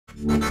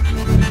Hey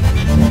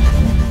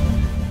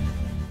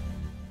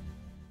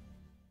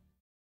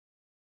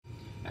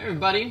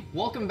everybody,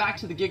 welcome back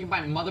to the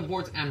Gigabyte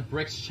Motherboards and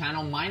Bricks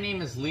channel. My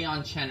name is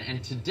Leon Chen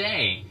and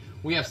today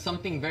we have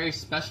something very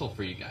special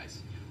for you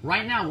guys.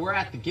 Right now we're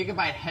at the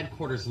Gigabyte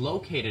headquarters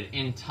located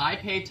in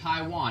Taipei,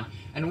 Taiwan,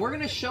 and we're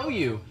going to show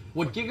you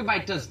what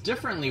Gigabyte does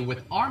differently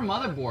with our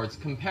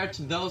motherboards compared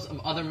to those of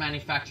other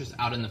manufacturers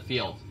out in the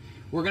field.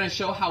 We're going to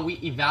show how we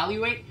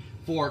evaluate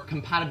for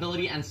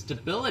compatibility and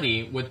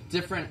stability with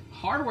different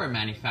hardware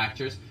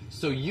manufacturers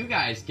so you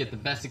guys get the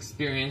best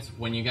experience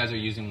when you guys are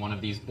using one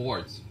of these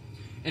boards.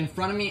 In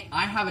front of me,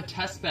 I have a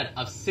test bed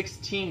of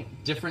 16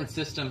 different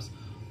systems,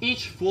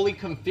 each fully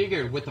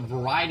configured with a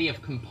variety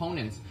of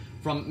components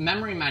from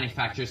memory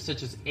manufacturers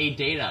such as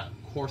ADATA,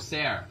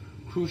 Corsair,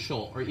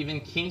 Crucial, or even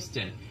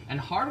Kingston, and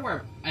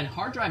hardware and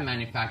hard drive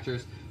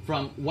manufacturers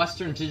from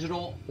Western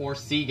Digital or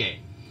Seagate.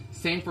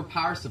 Same for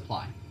power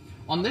supply.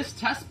 On this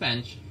test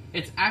bench,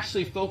 it's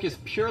actually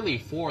focused purely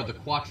for the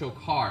Quattro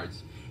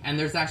cards, and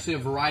there's actually a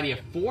variety of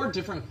 4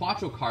 different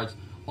Quattro cards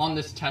on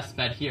this test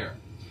bed here.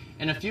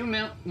 In a few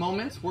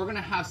moments, we're going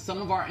to have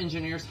some of our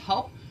engineers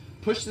help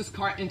push this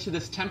cart into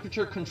this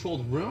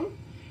temperature-controlled room,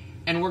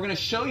 and we're going to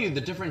show you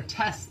the different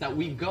tests that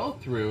we go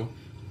through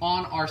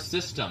on our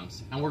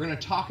systems. And we're going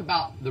to talk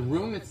about the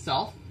room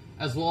itself,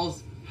 as well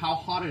as how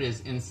hot it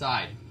is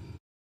inside.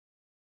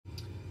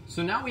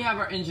 So now we have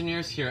our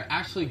engineers here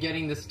actually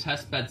getting this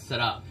test bed set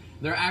up.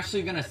 They're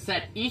actually going to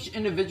set each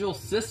individual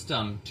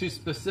system to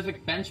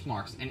specific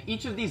benchmarks, and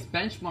each of these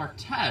benchmark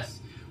tests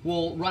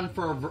will run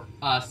for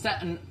a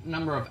set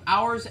number of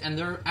hours, and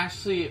there are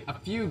actually a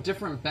few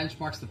different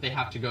benchmarks that they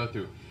have to go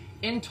through.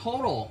 In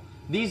total,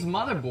 these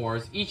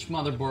motherboards, each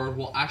motherboard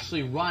will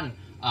actually run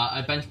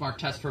a benchmark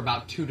test for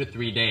about 2 to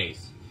 3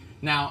 days.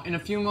 Now, in a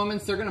few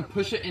moments, they're going to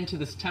push it into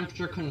this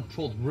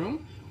temperature-controlled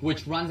room,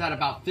 which runs at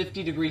about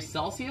 50 degrees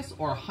Celsius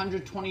or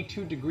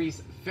 122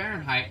 degrees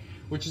Fahrenheit,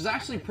 which is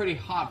actually pretty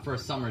hot for a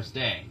summer's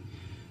day.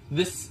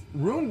 This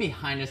room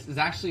behind us is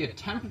actually a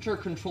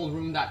temperature-controlled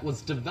room that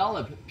was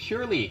developed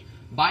purely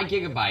by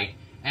Gigabyte,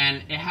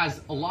 and it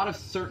has a lot of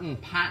certain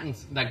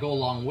patents that go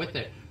along with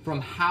it, from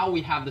how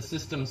we have the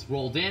systems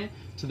rolled in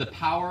to the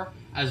power,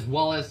 as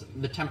well as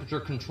the temperature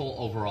control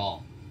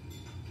overall.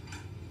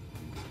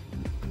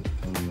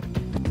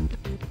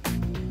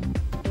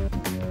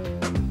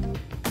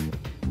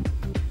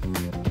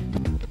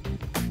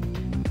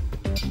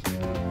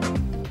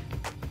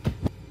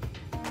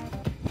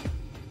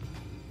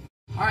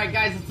 Alright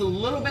guys, it's a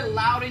little bit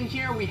loud in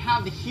here. We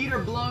have the heater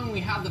blowing, we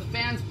have the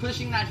fans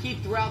pushing that heat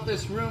throughout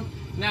this room.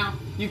 Now,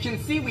 you can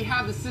see we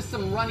have the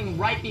system running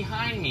right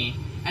behind me,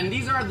 and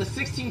these are the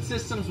 16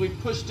 systems we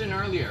pushed in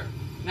earlier.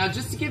 Now,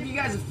 just to give you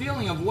guys a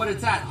feeling of what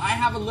it's at, I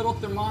have a little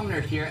thermometer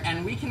here,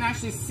 and we can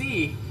actually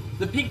see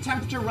the peak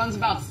temperature runs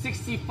about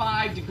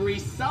 65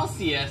 degrees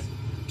Celsius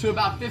to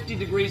about 50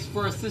 degrees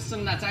for a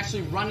system that's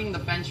actually running the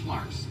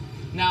benchmarks.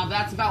 Now,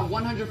 that's about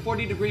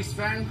 140 degrees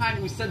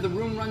Fahrenheit. We said the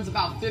room runs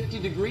about 50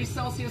 degrees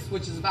Celsius,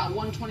 which is about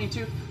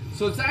 122.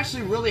 So it's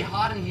actually really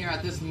hot in here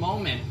at this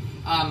moment.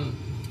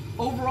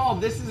 Overall,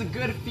 this is a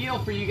good feel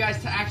for you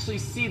guys to actually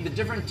see the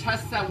different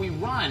tests that we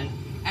run.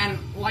 And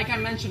like I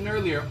mentioned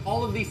earlier,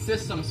 all of these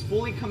systems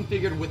fully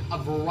configured with a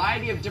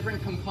variety of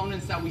different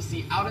components that we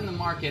see out in the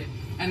market.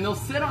 And they'll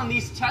sit on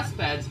these test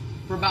beds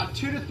for about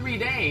 2 to 3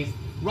 days,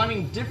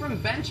 running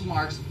different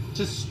benchmarks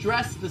to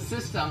stress the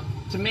system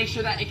to make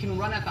sure that it can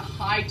run at the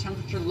high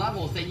temperature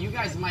levels that you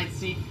guys might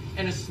see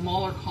in a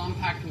smaller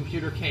compact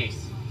computer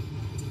case.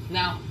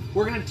 Now,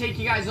 we're going to take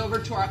you guys over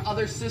to our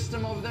other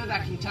system over there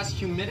that can test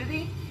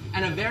humidity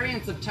and a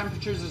variance of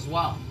temperatures as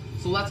well.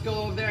 So let's go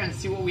over there and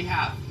see what we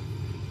have.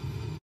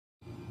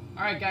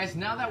 Alright guys,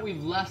 now that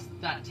we've left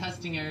that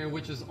testing area,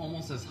 which is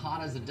almost as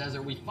hot as a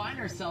desert, we find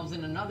ourselves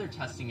in another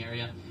testing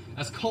area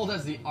as cold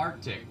as the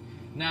Arctic.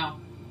 Now,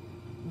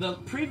 the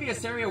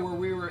previous area where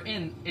we were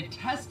in, it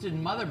tested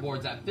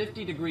motherboards at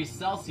 50 degrees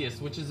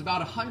Celsius, which is about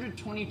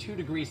 122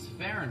 degrees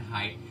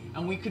Fahrenheit,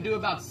 and we could do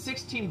about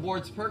 16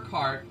 boards per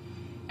card,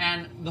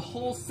 and the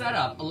whole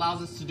setup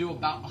allows us to do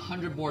about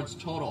 100 boards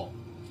total.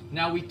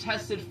 Now, we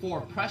tested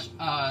for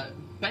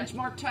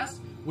benchmark tests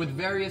with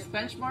various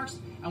benchmarks,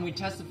 and we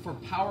tested for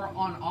power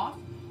on-off,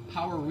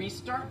 power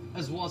restart,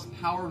 as well as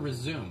power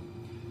resume.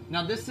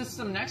 Now, this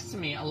system next to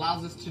me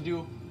allows us to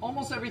do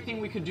almost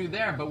everything we could do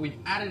there, but we've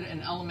added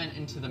an element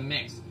into the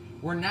mix.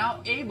 We're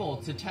now able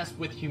to test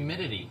with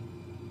humidity.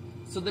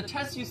 So the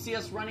test you see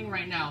us running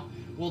right now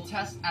will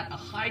test at a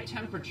high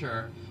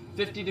temperature,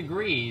 50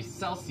 degrees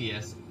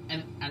Celsius,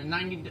 and at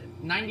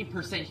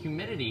 90%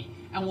 humidity,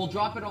 and we'll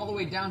drop it all the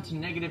way down to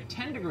negative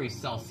 10 degrees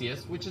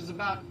Celsius, which is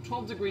about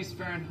 12 degrees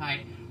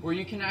Fahrenheit, where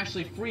you can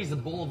actually freeze a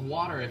bowl of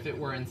water if it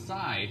were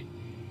inside.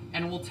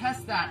 And we'll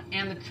test that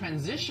and the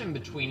transition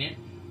between it,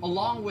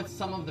 along with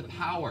some of the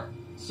power.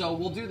 So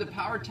we'll do the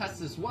power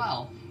test as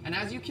well, and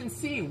as you can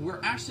see, we're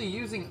actually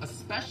using a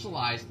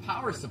specialized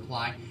power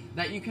supply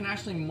that you can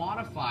actually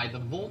modify the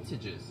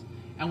voltages.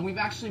 And we've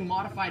actually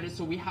modified it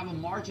so we have a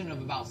margin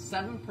of about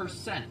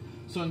 7%.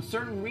 So in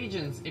certain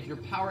regions, if your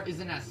power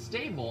isn't as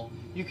stable,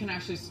 you can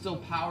actually still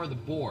power the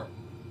board.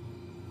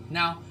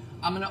 Now,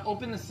 I'm going to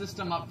open the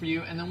system up for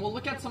you, and then we'll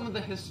look at some of the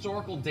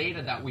historical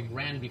data that we've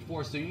ran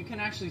before, so you can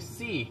actually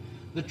see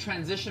the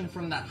transition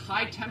from that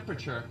high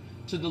temperature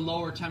to the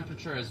lower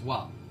temperature as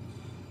well.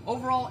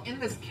 Overall, in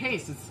this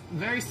case, it's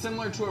very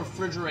similar to a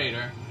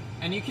refrigerator,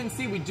 and you can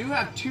see we do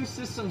have two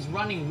systems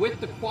running with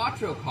the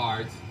Quattro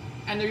cards,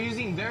 and they're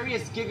using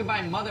various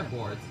Gigabyte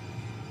motherboards.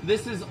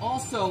 This is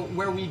also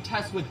where we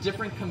test with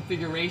different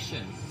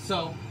configurations.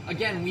 So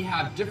again, we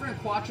have different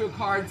Quattro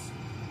cards,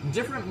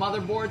 different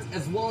motherboards,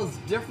 as well as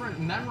different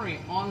memory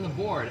on the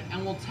board,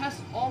 and we'll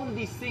test all of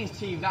these things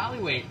to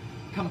evaluate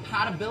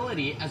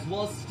compatibility as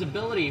well as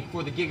stability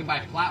for the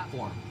Gigabyte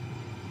platform.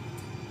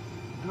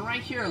 And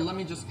right here, let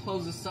me just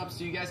close this up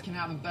so you guys can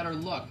have a better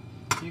look.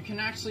 You can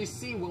actually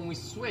see when we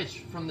switch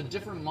from the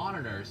different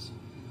monitors,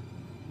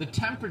 the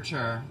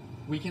temperature,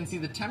 we can see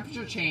the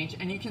temperature change,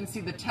 and you can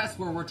see the test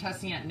where we're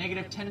testing at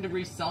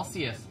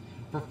 -10°C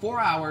for 4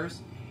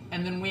 hours,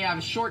 and then we have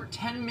a short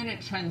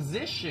 10-minute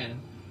transition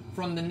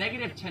from the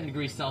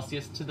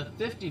 -10°C to the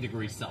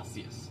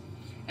 50°C.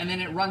 And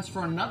then it runs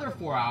for another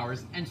 4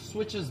 hours and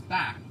switches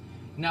back.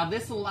 Now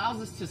this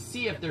allows us to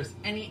see if there's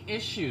any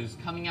issues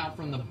coming out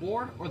from the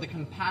board or the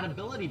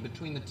compatibility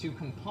between the two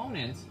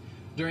components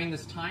during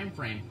this time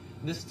frame.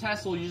 This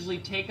test will usually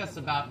take us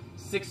about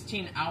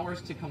 16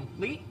 hours to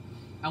complete,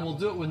 and we'll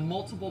do it with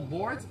multiple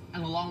boards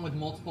and along with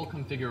multiple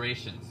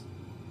configurations.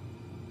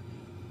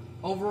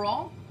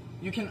 Overall,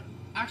 you can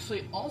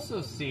actually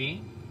also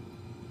see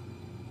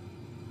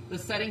the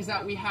settings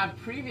that we had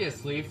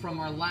previously from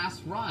our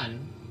last run,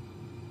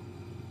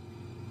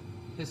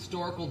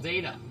 historical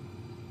data.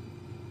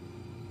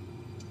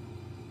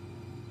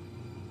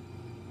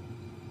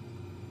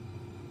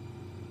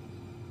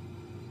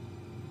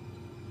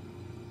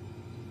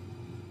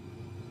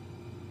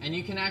 And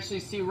you can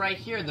actually see right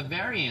here the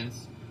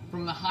variance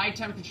from the high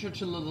temperature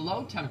to the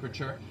low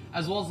temperature,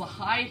 as well as the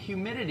high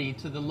humidity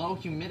to the low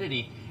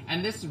humidity.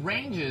 And this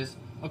ranges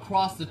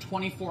across the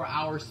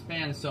 24-hour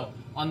span. So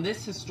on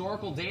this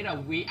historical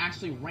data, we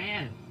actually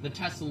ran the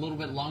test a little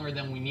bit longer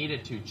than we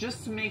needed to,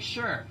 just to make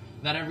sure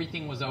that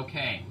everything was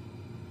okay.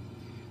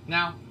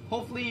 Now,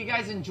 hopefully you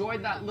guys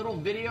enjoyed that little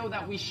video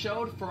that we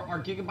showed for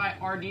our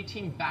Gigabyte RD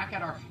team back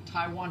at our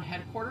Taiwan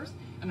headquarters,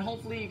 and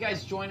hopefully you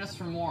guys join us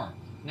for more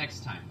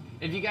next time.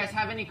 If you guys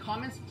have any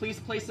comments, please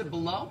place it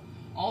below.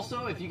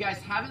 Also, if you guys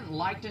haven't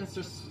liked and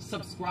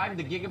subscribed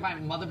the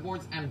Gigabyte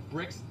Motherboards and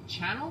Bricks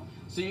channel,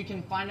 so you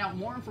can find out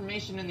more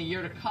information in the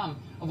year to come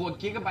of what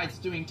Gigabyte's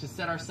doing to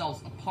set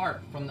ourselves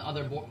apart from the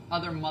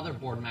other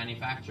motherboard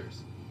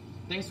manufacturers.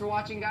 Thanks for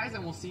watching, guys,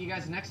 and we'll see you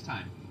guys next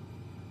time.